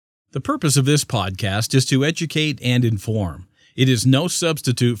The purpose of this podcast is to educate and inform. It is no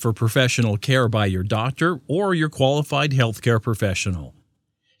substitute for professional care by your doctor or your qualified healthcare professional.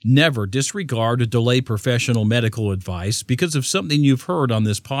 Never disregard or delay professional medical advice because of something you've heard on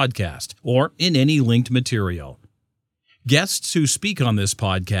this podcast or in any linked material. Guests who speak on this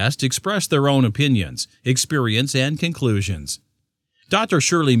podcast express their own opinions, experience, and conclusions. Dr.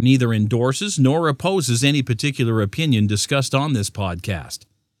 Shirley neither endorses nor opposes any particular opinion discussed on this podcast.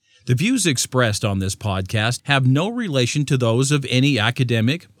 The views expressed on this podcast have no relation to those of any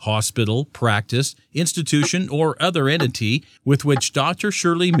academic, hospital, practice, institution, or other entity with which Dr.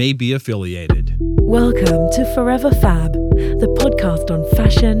 Shirley may be affiliated. Welcome to Forever Fab, the podcast on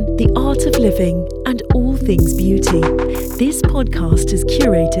fashion, the art of living, and all things beauty. This podcast is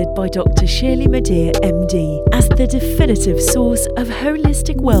curated by Dr. Shirley Madere, MD, as the definitive source of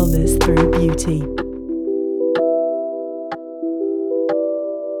holistic wellness through beauty.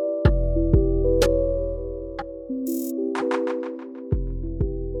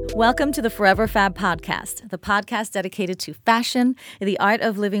 Welcome to the Forever Fab podcast, the podcast dedicated to fashion, the art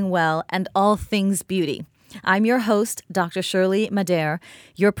of living well, and all things beauty. I'm your host, Dr. Shirley Madere,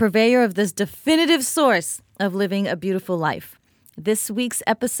 your purveyor of this definitive source of living a beautiful life. This week's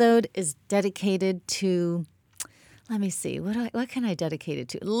episode is dedicated to, what can I dedicate it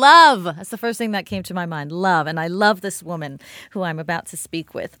to? Love! That's the first thing that came to my mind, love. And I love this woman who I'm about to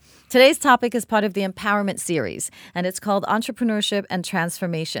speak with. Today's topic is part of the Empowerment series, and it's called Entrepreneurship and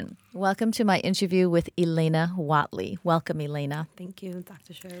Transformation. Welcome to my interview with Elaina Watley. Welcome, Elaina. Thank you,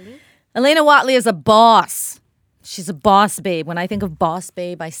 Dr. Shirley. Elaina Watley is a boss. She's a boss babe. When I think of boss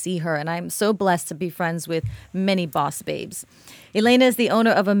babe, I see her, and I'm so blessed to be friends with many boss babes. Elaina is the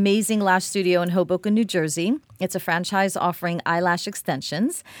owner of Amazing Lash Studio in Hoboken, New Jersey. It's a franchise offering eyelash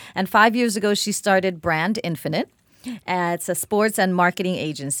extensions. And 5 years ago, she started Brand Infinite. It's a sports and marketing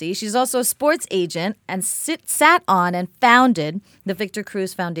agency. She's also a sports agent and sat on and founded the Victor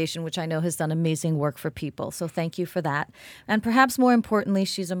Cruz Foundation, which I know has done amazing work for people. So thank you for that. And perhaps more importantly,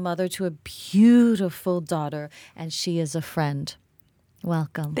 she's a mother to a beautiful daughter, and she is a friend.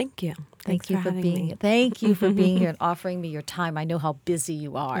 Welcome. Thank you. Thank you for being here. Thank you for being here and offering me your time. I know how busy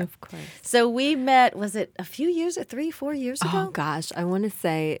you are. Of course. So we met, was it a few years, 4 years ago? Oh, gosh. I want to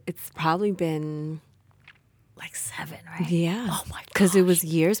say it's probably been... like 7, right? Yeah. Oh, my gosh. Because it was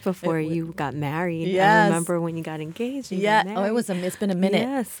years before you got married. Yes. I remember when you got engaged. Yeah. Oh, it's been a minute.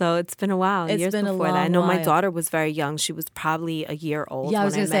 Yeah, so it's been a while. It's years been a before long that. I know my while. daughter was very young. She was probably a year old. Yeah, I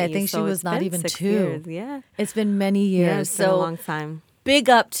was going to say, I think she was not even 2. Years. Yeah. It's been many years. Yeah, it's been a long time.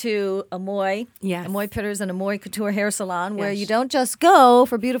 Big up to Amoy. Yes. Amoy Pitters and Amoy Couture Hair Salon, where Yes. you don't just go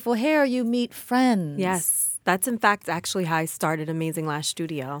for beautiful hair, you meet friends. Yes. That's, in fact, actually how I started Amazing Lash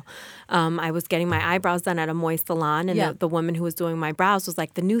Studio. I was getting my eyebrows done at Amoy Salon, and the woman who was doing my brows was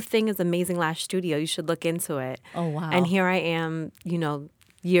like, the new thing is Amazing Lash Studio. You should look into it. Oh, wow. And here I am, 3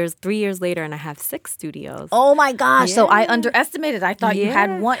 years later, and I have 6 studios. Oh, my gosh. Yeah. So I underestimated. I thought you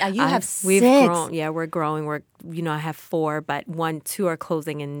had one. You have 6. We've grown. Yeah, we're growing. I have 4, but 2 are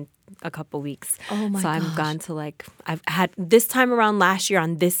closing in a couple weeks. Oh my gosh. So I've gone to I've had this time around last year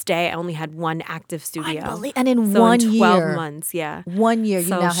on this day, I only had 1 active studio. And in so 1 in year. 12 months, yeah. 1 year, you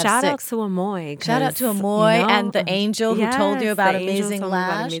So now have 6. shout out to Amoy. Shout out to Amoy and the angel who told you about the angel Amazing told me about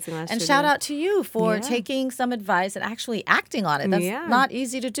Lash. Amazing Lash And Studio. shout out to you for taking some advice and actually acting on it. That's not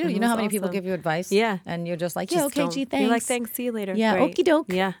easy to do. You know how many people give you advice? Yeah. And you're just like, Just okay, don't. gee, thanks. You're like, thanks, see you later. Yeah, Right. okie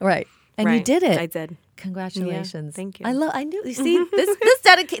doke. Yeah. Right. And you did it. I did. Congratulations. Yeah, thank you. I knew. You see, this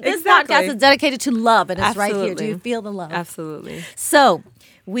podcast is dedicated to love, and it's right here. Do you feel the love? Absolutely. So,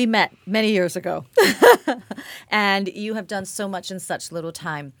 we met many years ago, and you have done so much in such little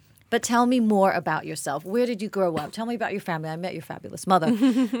time. But tell me more about yourself. Where did you grow up? Tell me about your family. I met your fabulous mother.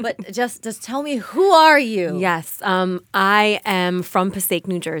 But just tell me, who are you? Yes. I am from Passaic,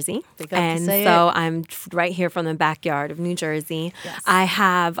 New Jersey. I'm right here from the backyard of New Jersey. Yes. I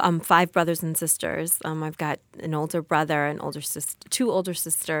have 5 brothers and sisters. I've got an older brother, 2 older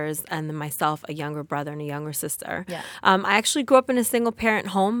sisters, and then myself, a younger brother and a younger sister. Yeah. I actually grew up in a single-parent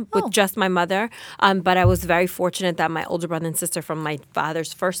home with just my mother, but I was very fortunate that my older brother and sister from my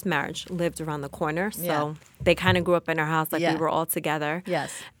father's first marriage lived around the corner. So they kind of grew up in our house we were all together.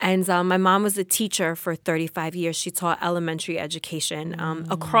 Yes. And my mom was a teacher for 35 years. She taught elementary education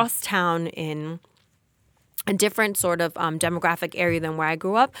across town in a different sort of demographic area than where I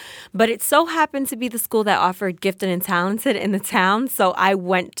grew up. But it so happened to be the school that offered gifted and talented in the town. So I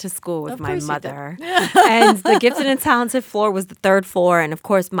went to school with my mother. And the gifted and talented floor was the 3rd floor. And of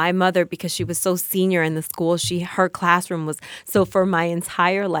course, my mother, because she was so senior in the school, her classroom was, so for my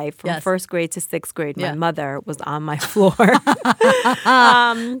entire life, from 1st grade to 6th grade, my mother was on my floor.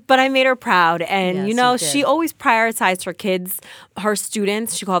 But I made her proud. And, she always prioritized her kids, her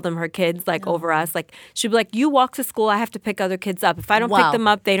students. She called them her kids, over us. She'd be like, you walk to school, I have to pick other kids up. If I don't pick them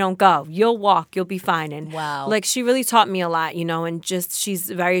up, they don't go. You'll walk, you'll be fine. And she really taught me a lot, and just she's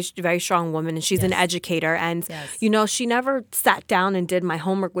a very, very strong woman, and she's an educator. And, she never sat down and did my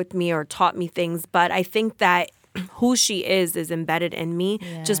homework with me or taught me things. But I think that who she is embedded in me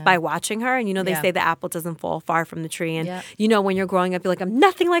just by watching her. And, they say the apple doesn't fall far from the tree. And, when you're growing up, you're like, I'm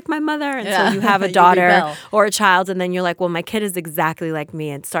nothing like my mother. Until you have a daughter or a child. And then you're like, well, my kid is exactly like me.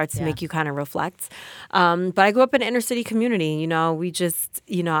 And it starts to make you kind of reflect. But I grew up in an inner city community. We just,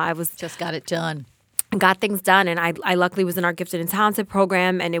 I was just got it done. Got things done. And I luckily was in our Gifted and Talented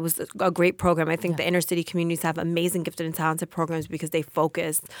program, and it was a great program. I think the inner city communities have amazing Gifted and Talented programs because they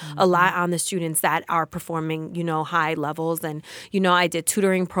focus a lot on the students that are performing, high levels. And, I did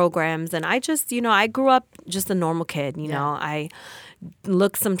tutoring programs, and I just, I grew up just a normal kid. I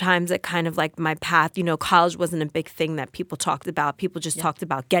look sometimes at kind of like my path. College wasn't a big thing that people talked about. People just talked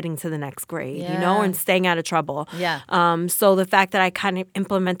about getting to the next grade, and staying out of trouble. So the fact that I kind of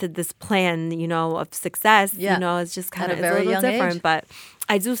implemented this plan, of success, is just kind of a little different. Age. But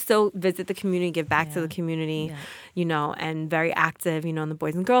I do still visit the community, give back to the community, and very active, in the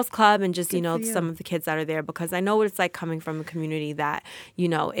Boys and Girls Club and just, some of the kids that are there, because I know what it's like coming from a community that,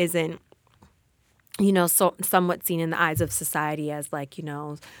 isn't, so somewhat seen in the eyes of society as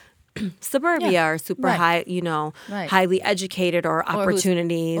suburbia or super high, highly educated or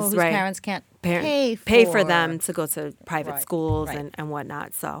opportunities, whose right? Parents can't pay for them to go to private schools and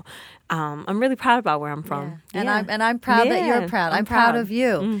whatnot. So I'm really proud about where I'm from. Yeah. And I'm proud that you're proud. I'm proud of you.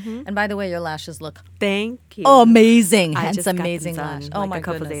 Mm-hmm. And by the way, your lashes look you. Oh, amazing. I Hence just amazing got them lash. done, Oh my a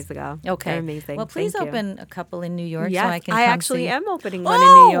couple goodness. days ago. Okay. They're amazing. Well, please open a couple in New York so I can I come actually see. am opening one in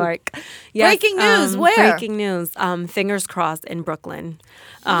New York. Yes, Breaking news. Where? Breaking news. Fingers crossed in Brooklyn.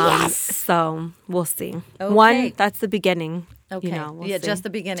 Yes. So we'll see. Okay. One, that's the beginning. Okay. We'll see. Just the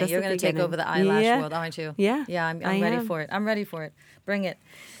beginning. Just You're going to take over the eyelash world, aren't you? Yeah. Yeah, I'm ready for it. I'm ready for it. Bring it.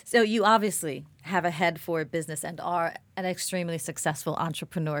 So you obviously have a head for business and are an extremely successful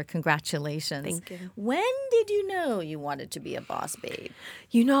entrepreneur. Congratulations. Thank you. When did you know you wanted to be a boss babe?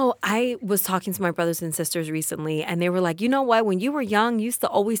 I was talking to my brothers and sisters recently, and they were like, you know what? When you were young, you used to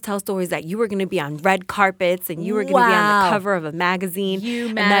always tell stories that you were going to be on red carpets and you were going to be on the cover of a magazine.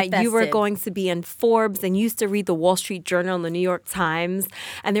 And that you were going to be in Forbes, and you used to read the Wall Street Journal and the New York Times.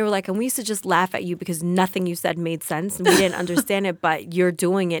 And they were like, and we used to just laugh at you because nothing you said made sense and we didn't understand it, but you're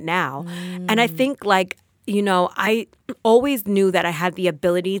doing it now. And I think I always knew that I had the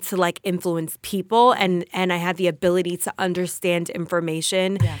ability to influence people and I had the ability to understand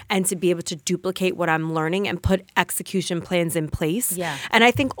information and to be able to duplicate what I'm learning and put execution plans in place. Yeah. And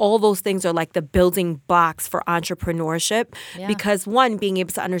I think all those things are like the building blocks for entrepreneurship because one, being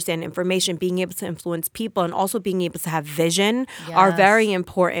able to understand information, being able to influence people, and also being able to have vision are very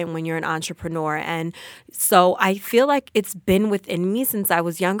important when you're an entrepreneur. And so I feel like it's been within me since I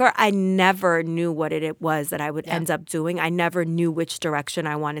was younger. I never knew what it was that I would end up doing. I never knew which direction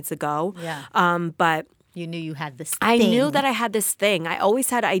I wanted to go. But you knew you had this thing. I knew that I had this thing. I always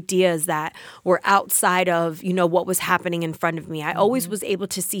had ideas that were outside of, what was happening in front of me. I always was able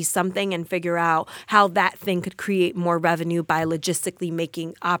to see something and figure out how that thing could create more revenue by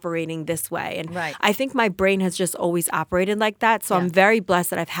logistically operating this way. And I think my brain has just always operated like that. So I'm very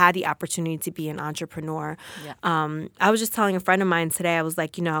blessed that I've had the opportunity to be an entrepreneur. I was just telling a friend of mine today, I was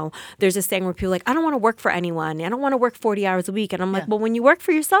like, there's this thing where people are like, I don't want to work for anyone. I don't want to work 40 hours a week. And I'm like, well, when you work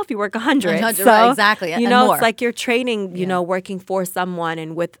for yourself, you work 100. 100, so, right, exactly. It's like you're training, working for someone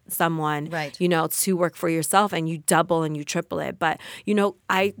and with someone, to work for yourself, and you double and you triple it. But,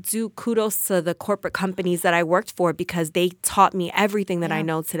 I do kudos to the corporate companies that I worked for because they taught me everything that I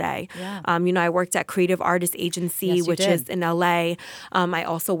know today. I worked at Creative Artist Agency, which is in LA. I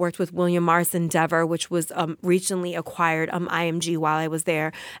also worked with William Morris Endeavor, which was recently acquired IMG while I was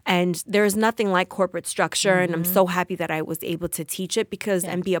there. And there's nothing like corporate structure. And I'm so happy that I was able to teach it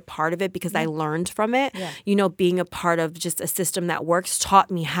and be a part of it because I learned from it. Being a part of just a system that works taught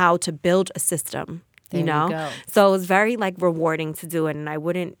me how to build a system. There you go. So it was very like rewarding to do it. And I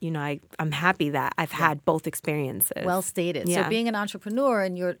wouldn't, I'm happy that I've had both experiences. Well stated. So being an entrepreneur,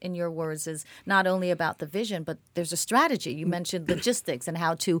 in your words, is not only about the vision, but there's a strategy. You mentioned logistics and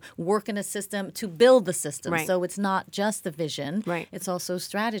how to work in a system to build the system. Right. So it's not just the vision. Right. It's also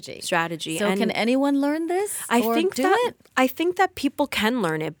strategy. So and can anyone learn this? I think that people can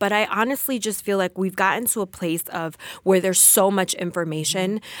learn it, but I honestly just feel like we've gotten to a place of where there's so much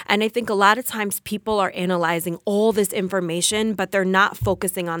information. And I think a lot of times people are analyzing all this information, but they're not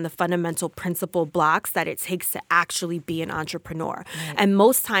focusing on the fundamental principle blocks that it takes to actually be an entrepreneur. Right. And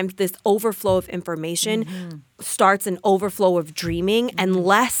most times this overflow of information starts an overflow of dreaming and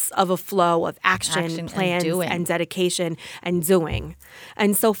less of a flow of action plans and dedication and doing.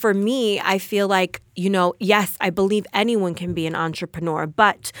 And so for me, I feel like, yes, I believe anyone can be an entrepreneur,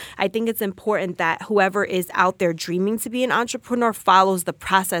 but I think it's important that whoever is out there dreaming to be an entrepreneur follows the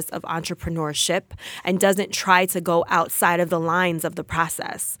process of entrepreneurship and doesn't try to go outside of the lines of the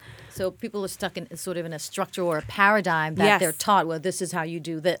process. So people are stuck in sort of in a structure or a paradigm that they're taught, well, this is how you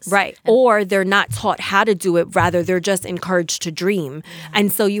do this. Right. Or they're not taught how to do it. Rather, they're just encouraged to dream.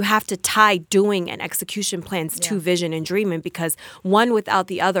 And so you have to tie doing and execution plans to vision and dreaming, because one without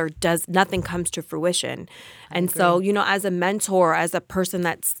the other nothing comes to fruition. And so, as a mentor, as a person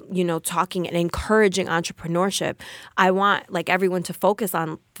that's, talking and encouraging entrepreneurship, I want like everyone to focus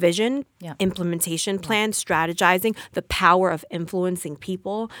on vision, implementation plan, strategizing, the power of influencing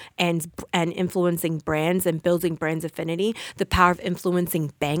people and influencing brands and building brands affinity, the power of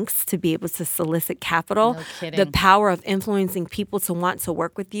influencing banks to be able to solicit capital, the power of influencing people to want to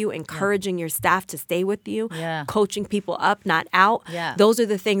work with you, encouraging your staff to stay with you, coaching people up, not out. Those are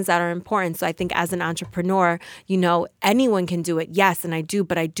the things that are important. So I think as an entrepreneur, anyone can do it. Yes, and I do,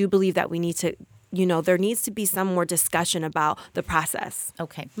 but I do believe that we need to, there needs to be some more discussion about the process.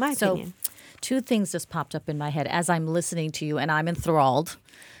 Okay. My opinion. Two things just popped up in my head as I'm listening to you, and I'm enthralled.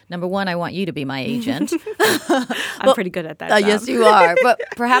 Number one, I want you to be my agent. I'm pretty good at that job. Yes, you are. But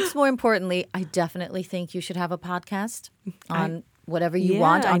perhaps more importantly, I definitely think you should have a podcast on whatever you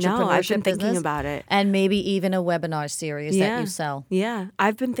want, entrepreneurship, I've been thinking business, about it. And maybe even a webinar series that you sell. Yeah,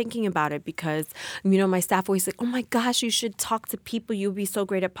 I've been thinking about it because, my staff always say, oh my gosh, you should talk to people. You'll be so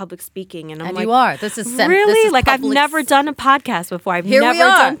great at public speaking. And I'm like, you are. This is really? This is like I've never done a podcast before. I've never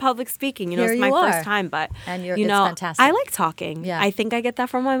done public speaking. It's my first time. But, it's fantastic. I like talking. Yeah. I think I get that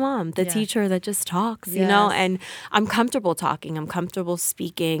from my mom, the teacher that just talks, and I'm comfortable talking. I'm comfortable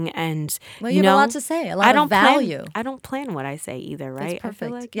speaking. And, you have a lot to say, a lot of value. I don't plan what I say either, right? That's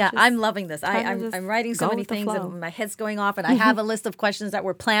perfect. I'm loving this. I'm writing so many things and my head's going off, and I have a list of questions that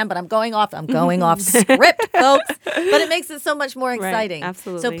were planned, but I'm going off script, folks. But it makes it so much more exciting. Right,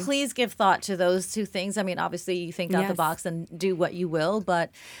 absolutely. So please give thought to those two things. I mean, obviously you think out the box and do what you will,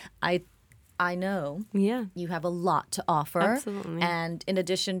 but I know you have a lot to offer. Absolutely. And in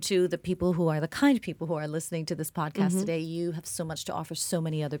addition to the people who are the kind of people who are listening to this podcast today, you have so much to offer so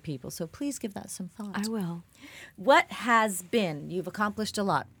many other people. So please give that some thought. I will. What has been, you've accomplished a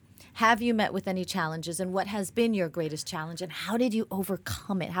lot. Have you met with any challenges, and what has been your greatest challenge, and how did you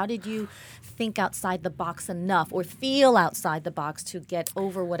overcome it? How did you think outside the box enough or feel outside the box to get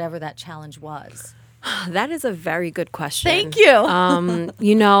over whatever that challenge was? That is a very good question. Thank you.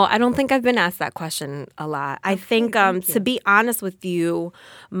 I don't think I've been asked that question a lot. I think, to be honest with you,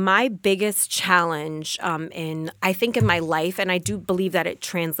 my biggest challenge in my life, and I do believe that it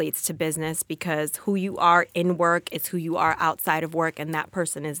translates to business, because who you are in work is who you are outside of work, and that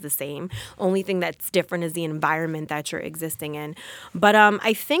person is the same. Only thing that's different is the environment that you're existing in. But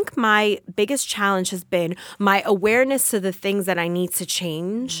I think my biggest challenge has been my awareness to the things that I need to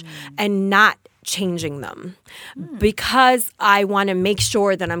change and not changing them because I want to make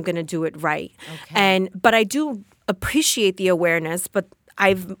sure that I'm going to do it right. Okay. But I do appreciate the awareness, but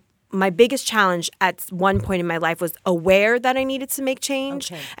my biggest challenge at one point in my life was aware that I needed to make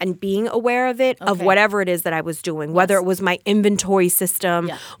change and being aware of it, of whatever it is that I was doing, whether it was my inventory system,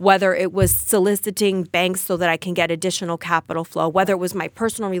 whether it was soliciting banks so that I can get additional capital flow, whether it was my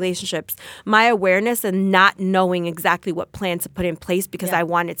personal relationships, my awareness and not knowing exactly what plan to put in place because I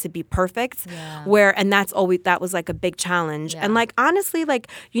wanted to be perfect, and that was like a big challenge. And like, honestly, like,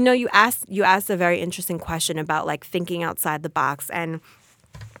 you asked a very interesting question about like thinking outside the box, and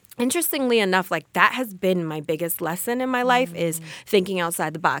interestingly enough, like that has been my biggest lesson in my life is thinking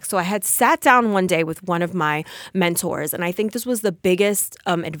outside the box. So I had sat down one day with one of my mentors, and I think this was the biggest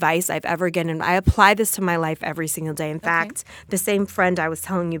advice I've ever gotten. And I apply this to my life every single day. In fact, the same friend I was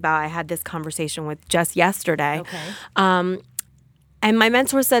telling you about, I had this conversation with just yesterday. And my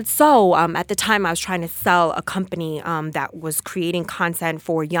mentor said, so at the time I was trying to sell a company that was creating content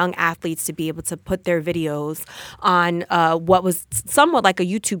for young athletes to be able to put their videos on what was somewhat like a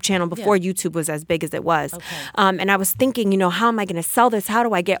YouTube channel before YouTube was as big as it was. Okay. And I was thinking, how am I going to sell this? How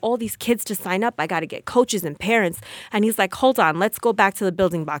do I get all these kids to sign up? I got to get coaches and parents. And he's like, hold on, let's go back to the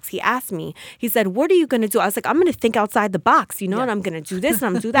building blocks. He asked me, he said, what are you going to do? I was like, I'm going to think outside the box, and I'm going to do this and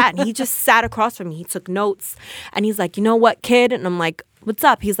I'm going to do that. And he just sat across from me. He took notes and he's like, you know what, kid? And I'm like, what's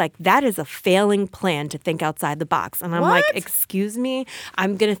up? He's like, that is a failing plan to think outside the box. And I'm like, excuse me?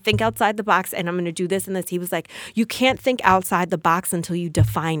 I'm going to think outside the box and I'm going to do this and this. He was like, you can't think outside the box until you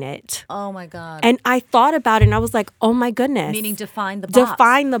define it. Oh my God. And I thought about it and I was like, oh my goodness. Meaning define the box.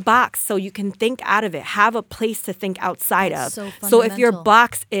 Define the box so you can think out of it. Have a place to think outside of. So if your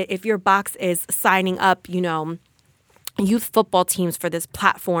box is signing up, youth football teams for this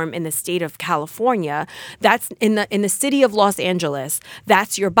platform in the state of California, that's in the city of Los Angeles,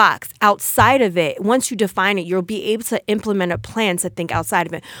 that's your box. Outside of it, once you define it, you'll be able to implement a plan to think outside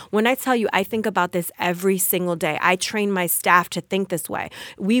of it. When I tell you, I think about this every single day. I train my staff to think this way.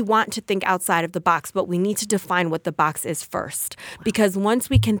 We want to think outside of the box, but we need to define what the box is first. Because once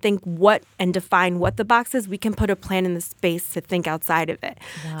we can think what and define what the box is, we can put a plan in the space to think outside of it.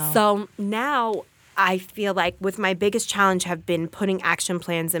 Wow. So now I feel like with my biggest challenge have been putting action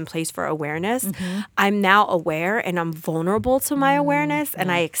plans in place for awareness. I'm now aware and I'm vulnerable to my awareness and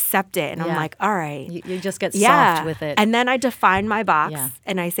I accept it. And I'm like, all right. You just get soft with it. And then I define my box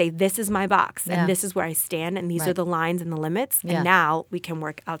and I say, this is my box and this is where I stand and these are the lines and the limits. And now we can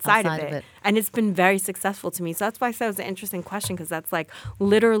work outside of it. And it's been very successful to me. So that's why I said it was an interesting question because that's like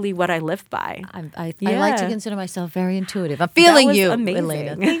literally what I live by. I like to consider myself very intuitive. I'm feeling you, amazing.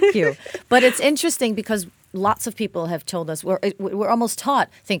 Elaina. Thank you. But it's interesting because lots of people have told us we're almost taught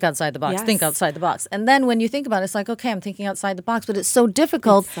think outside the box, think outside the box. And then when you think about it, it's like, okay, I'm thinking outside the box, but it's so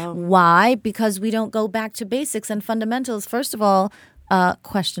difficult. Why? Because we don't go back to basics and fundamentals. First of all,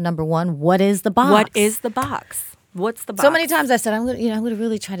 question number one, what is the box? What is the box? What's the box? So many times I said, I'm going to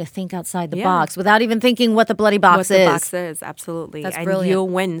really try to think outside the box without even thinking what the bloody box is. What the box is, absolutely. That's and brilliant. You'll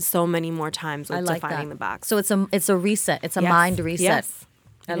win so many more times with like defining that. the box. So it's a reset. It's a mind reset. Yes.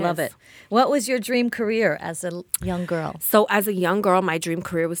 I love it. What was your dream career as a young girl? So as a young girl, my dream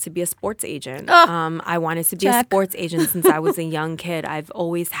career was to be a sports agent. Oh, I wanted to be a sports agent since I was a young kid. I've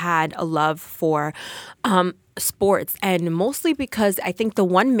always had a love for sports, and mostly because I think the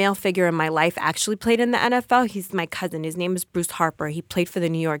one male figure in my life actually played in the NFL. He's my cousin. His name is Bruce Harper. He played for the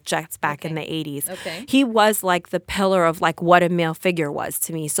New York Jets back in the 80s. Okay. He was like the pillar of like what a male figure was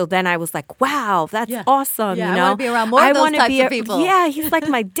to me. So then I was like, wow, that's awesome. Yeah, I want to be around more of those types of people. Yeah, he's like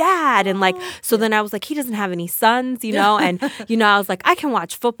my dad. And like, so then I was like, he doesn't have any sons, and, I was like, I can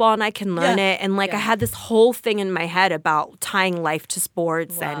watch football and I can learn it. And like, I had this whole thing in my head about tying life to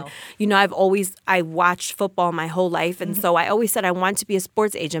sports. Wow. And, I watched football my whole life. And so I always said I wanted to be a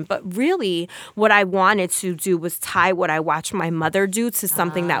sports agent. But really what I wanted to do was tie what I watched my mother do to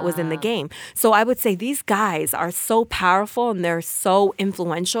something that was in the game. So I would say these guys are so powerful and they're so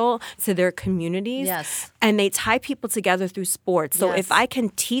influential to their communities. Yes. And they tie people together through sports. So if I can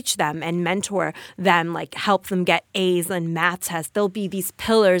teach them and mentor them, like help them get A's and math tests, they'll be these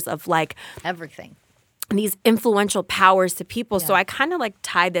pillars of like everything. These influential powers to people. So I kind of like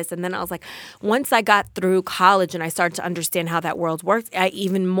tied this. And then I was like, once I got through college and I started to understand how that world works, I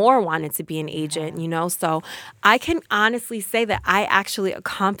even more wanted to be an agent, So I can honestly say that I actually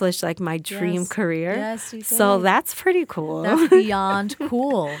accomplished like my dream career. Yes, you did. So that's pretty cool. That's beyond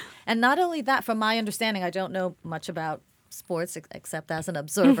cool. And not only that, from my understanding, I don't know much about sports except as an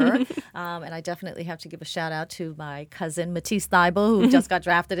observer. And I definitely have to give a shout out to my cousin Matisse Thybulle, who just got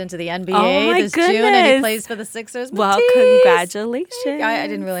drafted into the NBA this June, and he plays for the Sixers. Well, Matisse! congratulations. I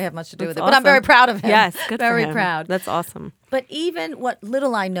didn't really have much to do with it, awesome. but I'm very proud of him. Yes, good very for him. proud. That's awesome. But even what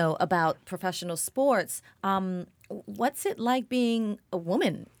little I know about professional sports, what's it like being a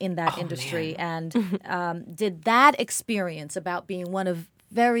woman in that industry? Man. And did that experience about being one of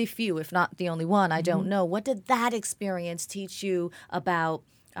very few, if not the only one, I don't know. What did that experience teach you about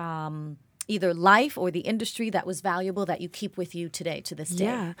either life or the industry that was valuable that you keep with you today, to this day?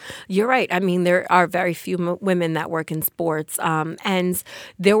 Yeah, you're right. I mean, there are very few women that work in sports. And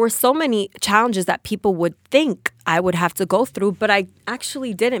there were so many challenges that people would think I would have to go through, but I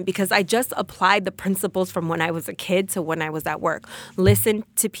actually didn't because I just applied the principles from when I was a kid to when I was at work. Listen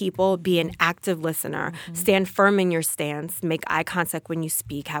to people, be an active listener, stand firm in your stance, make eye contact when you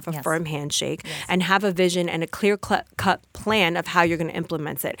speak, have a firm handshake, and have a vision and a clear-cut plan of how you're going to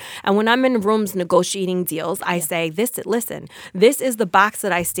implement it. And when I'm in rooms negotiating deals, I say, listen, this is the box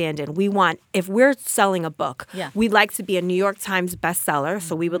that I stand in. If we're selling a book, we'd like to be a New York Times bestseller,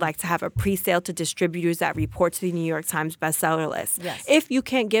 so we would like to have a pre-sale to distributors that report to the New York Times bestseller list. Yes. If you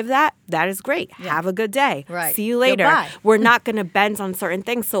can't give that, that is great. Have a good day. Right. See you later. Goodbye. We're not going to bend on certain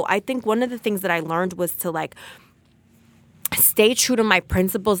things. So I think one of the things that I learned was to stay true to my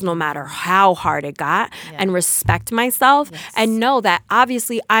principles no matter how hard it got and respect myself and know that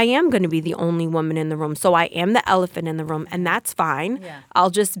obviously I am going to be the only woman in the room. So I am the elephant in the room and that's fine. Yeah. I'll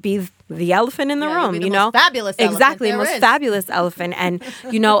just be the elephant in the room, you'll be the most fabulous elephant exactly, the most fabulous elephant. And,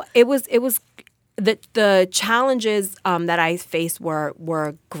 it was the challenges that I faced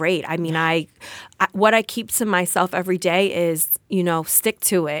were great. I mean, what I keep to myself every day is, stick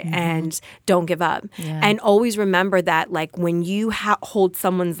to it and don't give up. Yeah. And always remember that, when you hold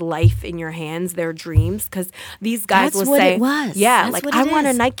someone's life in your hands, their dreams, because these guys will say, I want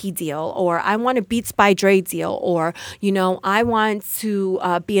a Nike deal, or I want a Beats by Dre deal, or, I want to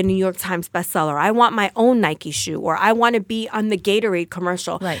be a New York Times bestseller. I want my own Nike shoe, or I want to be on the Gatorade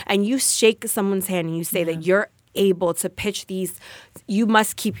commercial. Right. And you shake someone's hand and you say that you're able to pitch these, you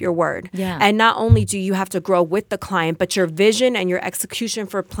must keep your word. Yeah. And not only do you have to grow with the client, but your vision and your execution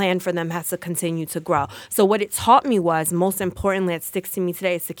for plan for them has to continue to grow. So what it taught me was, most importantly, it sticks to me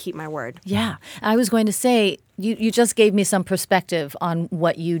today, is to keep my word. Yeah. I was going to say, you just gave me some perspective on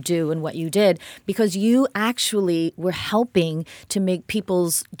what you do and what you did, because you actually were helping to make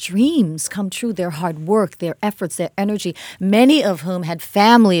people's dreams come true, their hard work, their efforts, their energy, many of whom had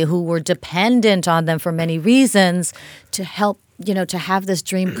family who were dependent on them for many reasons to help, to have this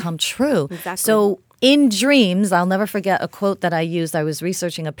dream come true. Exactly. So in dreams, I'll never forget a quote that I used. I was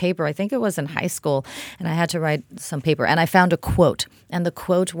researching a paper, I think it was in high school, and I had to write some paper. And I found a quote, and the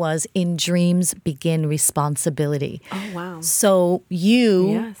quote was, "In dreams begin responsibility." Oh, wow. So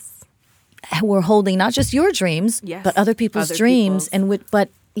you were holding not just your dreams, but other people's dreams. But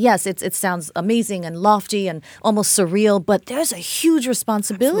yes, it sounds amazing and lofty and almost surreal, but there's a huge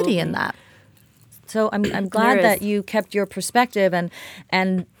responsibility in that. So I'm glad that you kept your perspective,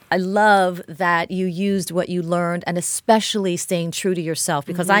 and I love that you used what you learned, and especially staying true to yourself,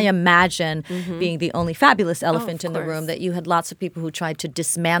 because I imagine being the only fabulous elephant in the room, that you had lots of people who tried to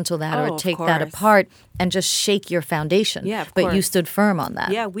dismantle that or take that apart and just shake your foundation. Yeah, but you stood firm on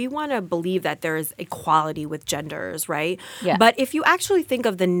that. Yeah, we want to believe that there is equality with genders, right? Yeah. But if you actually think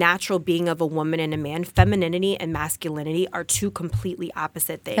of the natural being of a woman and a man, femininity and masculinity are two completely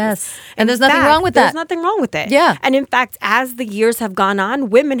opposite things. Yes. And there's nothing wrong with that. There's nothing wrong with it. Yeah. And in fact, as the years have gone on,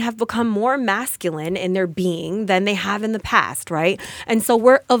 women have become more masculine in their being than they have in the past, right? And so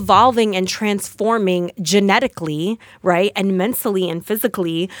we're evolving and transforming genetically, right? And mentally and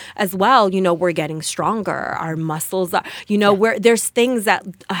physically as well. We're getting stronger. Our muscles are, there's things that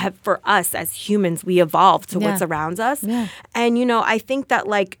have, for us as humans, we evolve to what's around us. Yeah. And, I think that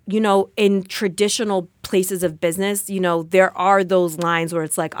in traditional places of business, there are those lines where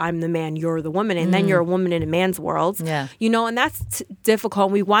it's like, I'm the man, you're the woman, and then you're a woman in a man's world. Yeah. And that's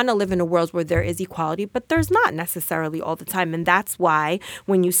difficult. We want to live in a world where there is equality, but there's not necessarily all the time. And that's why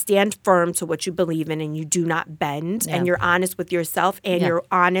when you stand firm to what you believe in and you do not bend and you're honest with yourself and you're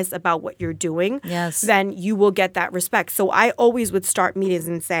honest about what you're doing, then you will get that respect. So I always would start meetings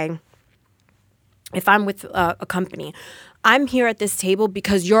and say, if I'm with a company, I'm here at this table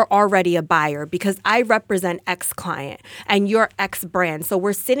because you're already a buyer, because I represent X client and you're X brand. So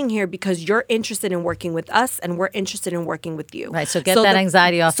we're sitting here because you're interested in working with us and we're interested in working with you. Right. So get that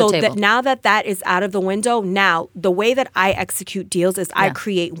anxiety off the table. So now that is out of the window, now the way that I execute deals is I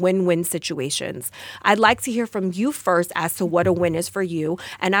create win-win situations. I'd like to hear from you first as to what a win is for you,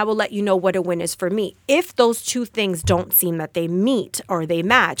 and I will let you know what a win is for me. If those two things don't seem that they meet or they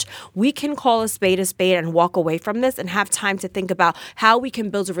match, we can call a spade and walk away from this and have time to think about how we can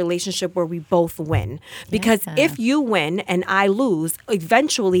build a relationship where we both win. Because if you win and I lose,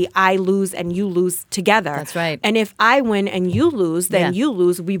 eventually I lose and you lose together. That's right. And if I win and you lose, then you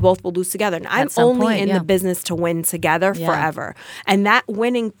lose, we both will lose together. And I'm only in the business to win together forever. And that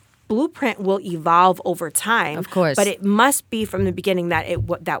winning blueprint will evolve over time. Of course. But it must be from the beginning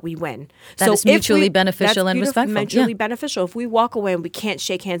that we win. That is mutually beneficial and respectful. Mutually beneficial. If we walk away and we can't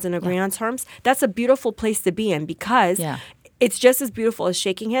shake hands and agree on terms, that's a beautiful place to be in, because it's just as beautiful as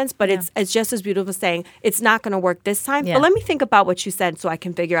shaking hands, but it's just as beautiful as saying, it's not going to work this time. Yeah. But let me think about what you said so I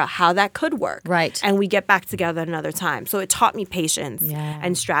can figure out how that could work. Right. And we get back together another time. So it taught me patience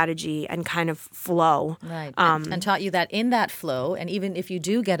and strategy and kind of flow. Right. And taught you that in that flow, and even if you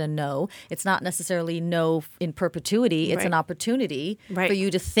do get a no, it's not necessarily no in perpetuity. It's an opportunity for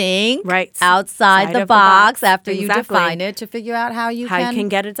you to think outside the box after you define it to figure out how you can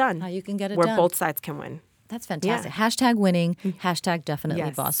get it done. How you can get it done. done. Where both sides can win. That's fantastic. Hashtag winning. Hashtag definitely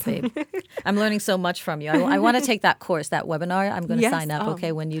boss babe. I'm learning so much from you. I want to take that course, that webinar. I'm going to sign up,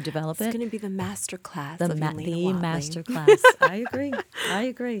 when you develop it. It's going to be the master class. The master class. I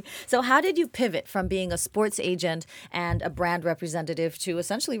agree. So how did you pivot from being a sports agent and a brand representative to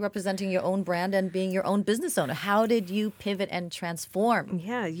essentially representing your own brand and being your own business owner? How did you pivot and transform?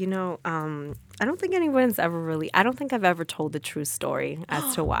 Yeah, I don't think anyone's ever I don't think I've ever told the true story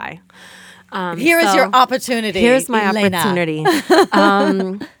as to why. Here is your opportunity. Here's my Elaina. opportunity.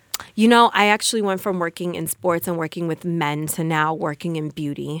 I actually went from working in sports and working with men to now working in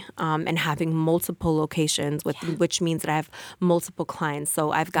beauty and having multiple locations, which means that I have multiple clients.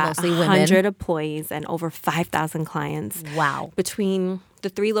 So I've got 100 employees and over 5,000 clients. Wow. Between the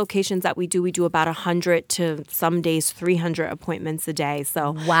 3 locations that we do about 100 to some days 300 appointments a day.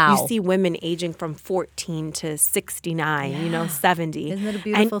 So you see women aging from 14 to 69, 70. Isn't it a beautiful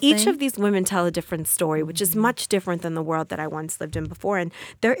thing? And each thing? of these women tell a different story, which is much different than the world that I once lived in before. And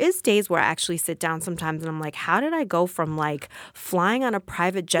there is days where I actually sit down sometimes and I'm like, how did I go from flying on a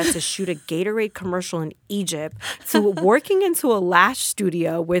private jet to shoot a Gatorade commercial in Egypt to working into a lash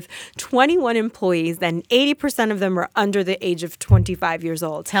studio with 21 employees and 80% of them are under the age of 25 years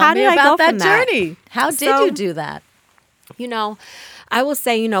old. Tell me about that journey. How did you do that? I will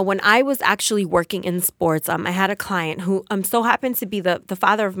say, when I was actually working in sports, I had a client who so happened to be the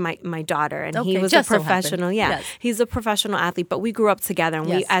father of my daughter, and he was a professional. He's a professional athlete, but we grew up together, and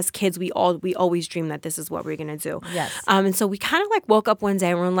we as kids we always dreamed that this is what we were gonna do. Yes. And so we kind of woke up one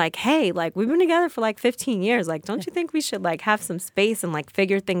day and we're like, hey, we've been together for 15 years. Don't you think we should have some space and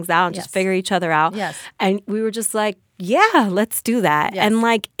figure things out and just figure each other out? Yes. And we were just like, yeah, let's do that. Yes.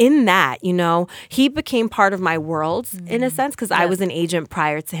 And in that, he became part of my world in a sense because I was an agent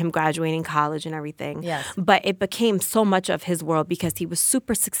prior to him graduating college and everything. Yes. But it became so much of his world because he was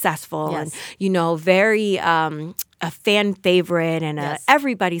super successful Yes. and, very a fan favorite and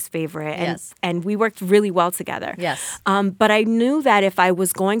everybody's favorite. And we worked really well together. Yes. But I knew that if I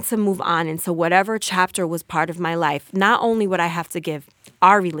was going to move on into whatever chapter was part of my life, not only would I have to give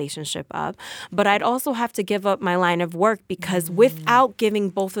our relationship up, but I'd also have to give up my line of work because without giving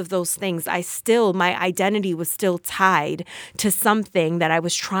both of those things, my identity was still tied to something that I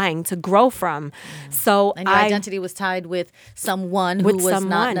was trying to grow from. So and your identity was tied with someone who was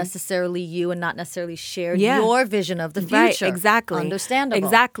not necessarily you and not necessarily shared your vision of the future. Right, exactly. Understandable.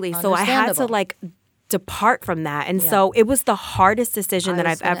 Exactly. So I had to depart from that. And so it was the hardest decision that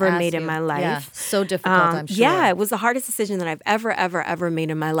I've ever made in my life. Yeah, so difficult, I'm sure. Yeah, it was the hardest decision that I've ever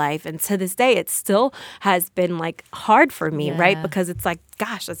made in my life. And to this day, it still has been hard for me, right? Because it's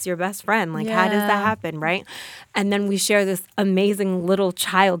gosh, that's your best friend. How does that happen, right? And then we share this amazing little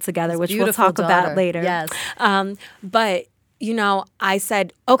child together, which we'll talk about later. Yes. But, I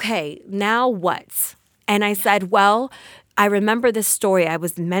said, okay, now what? And I said, well, I remember this story. I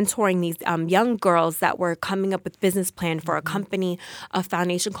was mentoring these young girls that were coming up with business plan for a company, a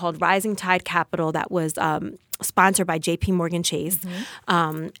foundation called Rising Tide Capital that was sponsored by JP Morgan Chase.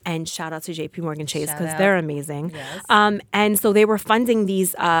 And shout out to JP Morgan Chase because they're amazing. Yes. And so they were funding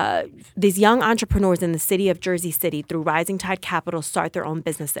these young entrepreneurs in the city of Jersey City through Rising Tide Capital start their own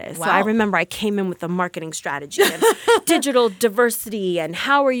businesses. Wow. So I remember I came in with a marketing strategy and digital diversity and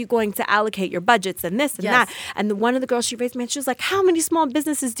how are you going to allocate your budgets and this and that. And one of the girls, she raised me and she was like, how many small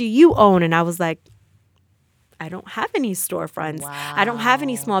businesses do you own? And I was like, I don't have any storefronts. Wow. I don't have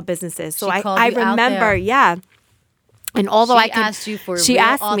any small businesses. So She called I you out remember, there. And although she asked you for she real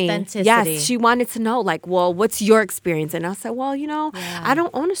asked me, authenticity. yes, she wanted to know, well, what's your experience? And I said, well, I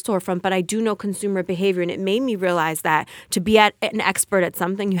don't own a storefront, but I do know consumer behavior. And it made me realize that to be an expert at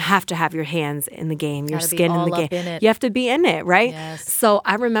something, you have to have your hands in the game, your skin in the game. You have to be in it, right? Yes. So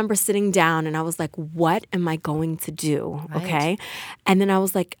I remember sitting down and I was like, what am I going to do? Right. Okay. And then I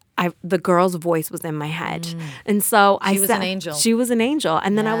was like, the girl's voice was in my head. And so She was an angel. She was an angel.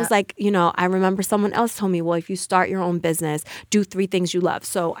 And then I was like, I remember someone else told me, well, if you start your own business, do 3 things you love.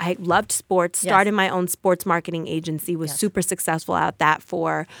 So I loved sports, started my own sports marketing agency, was super successful at that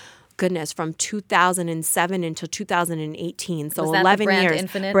for goodness, from 2007 until 2018. So Was that 11 the Brand years.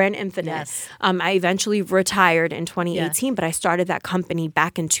 Infinite? Brand Infinite. Yes. I eventually retired in 2018, but I started that company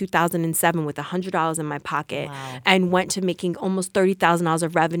back in 2007 with $100 in my pocket and went to making almost $30,000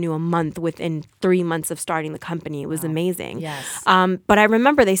 of revenue a month within 3 months of starting the company. It was amazing. Yes. But I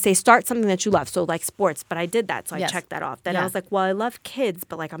remember they say start something that you love, so like sports. But I did that, so I checked that off. Then I was like, well, I love kids,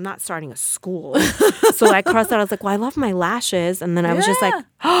 but like I'm not starting a school. So I crossed out. I was like, well, I love my lashes, and then I was just like,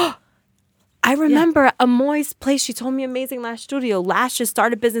 oh. I remember Amoy's place. She told me Amazing Lash Studio. Lashes,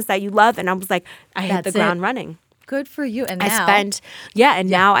 start a business that you love, and I was like, I hit the ground running. Good for you. And I now spent,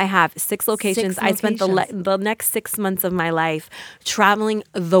 now I have 6 locations. I spent the next 6 months of my life traveling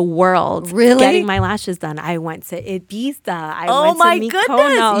the world, getting my lashes done. I went to Ibiza. I went to Mykonos.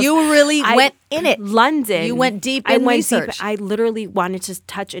 Goodness. You really went in it. London. You went deep in research. I literally wanted to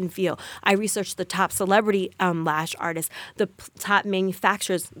touch and feel. I researched the top celebrity lash artists, the top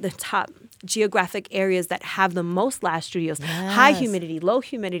manufacturers, the top geographic areas that have the most lash studios, high humidity, low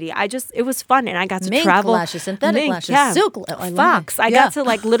humidity. It was fun, and I got to travel. Lashes, synthetic lashes, silk, Fox. I got to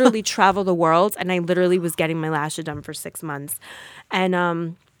like literally travel the world, and I literally was getting my lashes done for 6 months,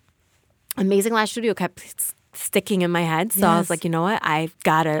 and Amazing Lash Studio kept sticking in my head. So I was like, you know what? I've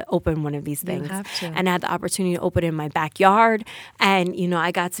got to open one of these things. You have to. And I had the opportunity to open it in my backyard. And,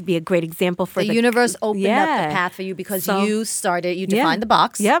 I got to be a great example for the universe opened up the path for you because you defined the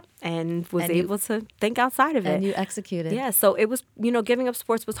box. Yep. And was able to think outside of it. And you executed. Yeah. So it was, giving up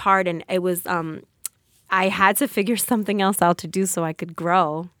sports was hard. And it was, I had to figure something else out to do so I could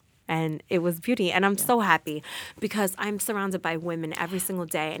grow. And it was beauty. And I'm so happy because I'm surrounded by women every single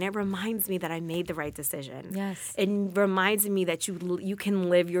day. And it reminds me that I made the right decision. Yes. It reminds me that you can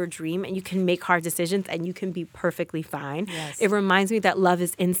live your dream and you can make hard decisions and you can be perfectly fine. Yes. It reminds me that love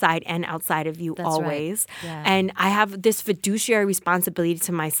is inside and outside of you always. Right. Yeah. And I have this fiduciary responsibility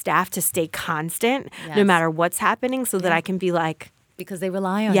to my staff to stay constant no matter what's happening so that I can be like, because they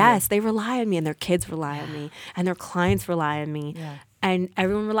rely on you. Yes, they rely on me, and their kids rely on me, and their clients rely on me. Yeah. And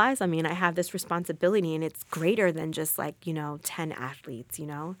everyone relies on me, and I have this responsibility, and it's greater than just 10 athletes,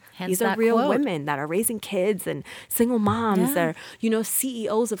 Hence These are real quote. Women that are raising kids and single moms that are,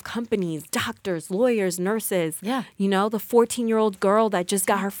 CEOs of companies, doctors, lawyers, nurses. Yeah. The 14-year-old girl that just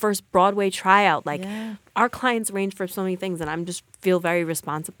got her first Broadway tryout. Our clients range for so many things, and I'm just feel very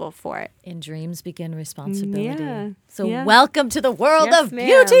responsible for it. In dreams begin responsibility. Yeah. So welcome to the world of ma'am.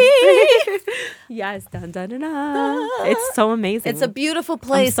 beauty. Yes, dun, dun, dun, dun. It's so amazing. It's a beautiful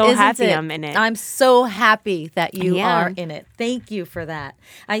place. I'm so isn't happy it? I'm in it. I'm so happy that you are in it. Thank you for that.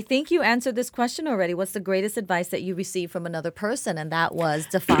 I think you answered this question already. What's the greatest advice that you received from another person? And that was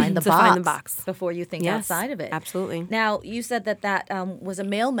define the box before you think outside of it. Absolutely. Now, you said that was a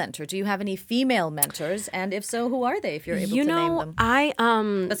male mentor. Do you have any female mentors? And if so, who are they, if you're able to name them? I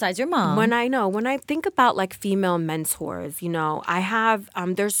besides your mom. When I think about female mentors, I have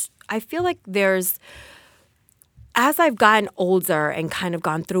I feel like there's, as I've gotten older and kind of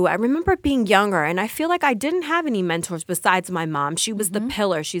gone through, I remember being younger and I feel like I didn't have any mentors besides my mom. She was the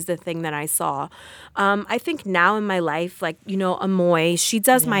pillar. She's the thing that I saw. I think now in my life, Amoy, she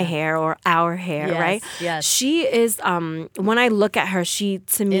does my hair or our hair, right? Yes. She is, when I look at her, she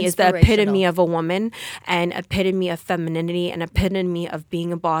to me is the epitome of a woman, and epitome of femininity, and epitome of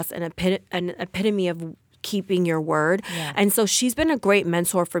being a boss, and an epitome of keeping your word. Yeah. And so she's been a great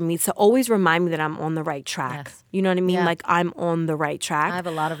mentor for me to always remind me that I'm on the right track. Yes. You know what I mean? Yeah. I'm on the right track. I have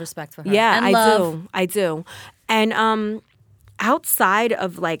a lot of respect for her. Yeah, and I love. do. And outside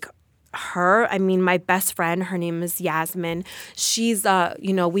of her, I mean, my best friend, her name is Yasmin. She's,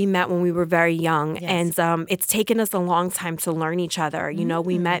 we met when we were very young, and it's taken us a long time to learn each other.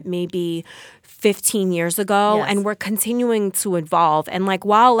 We met maybe 15 years ago, and we're continuing to evolve. And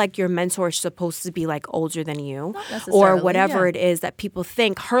while your mentor is supposed to be older than you, or whatever it is that people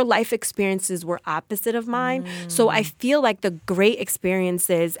think, her life experiences were opposite of mine. So I feel like the great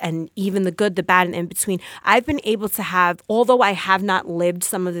experiences and even the good, the bad, and in between, I've been able to have, although I have not lived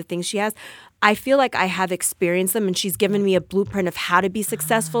some of the things she has, I feel like I have experienced them, and she's given me a blueprint of how to be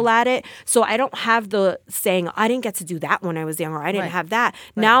successful at it. So I don't have the saying, I didn't get to do that when I was younger. I didn't have that.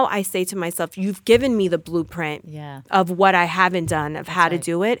 Right. Now I say to myself, you've given me the blueprint of what I haven't done, of how to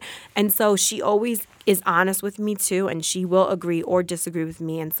do it. And so she always is honest with me too, and she will agree or disagree with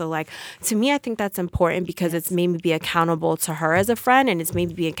me. And so to me, I think that's important because it's made me be accountable to her as a friend, and it's made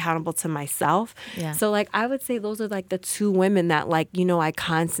me be accountable to myself. Yeah. So I would say those are the two women that I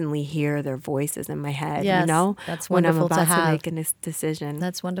constantly hear their voices in my head. Yes, that's wonderful when I'm about to make a decision.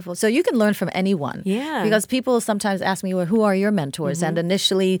 That's wonderful. So you can learn from anyone. Yeah. Because people sometimes ask me, well, who are your mentors? And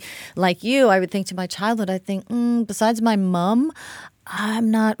initially, like you, I would think to my childhood, I think, besides my mom,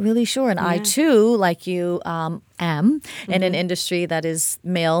 I'm not really sure. And I, too, like you, am in an industry that is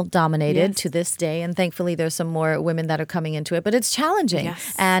male-dominated to this day. And thankfully, there's some more women that are coming into it. But it's challenging.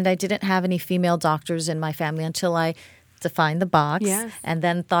 Yes. And I didn't have any female doctors in my family until I defined the box and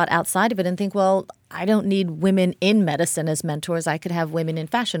then thought outside of it and think, well, I don't need women in medicine as mentors. I could have women in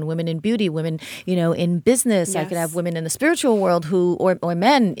fashion, women in beauty, women, in business. I could have women in the spiritual world or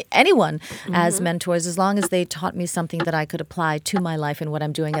men, anyone as mentors, as long as they taught me something that I could apply to my life and what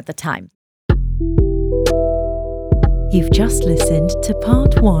I'm doing at the time. You've just listened to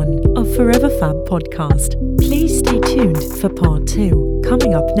part 1 of Forever Fab podcast. Please stay tuned for part 2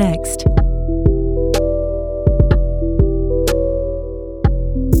 coming up next.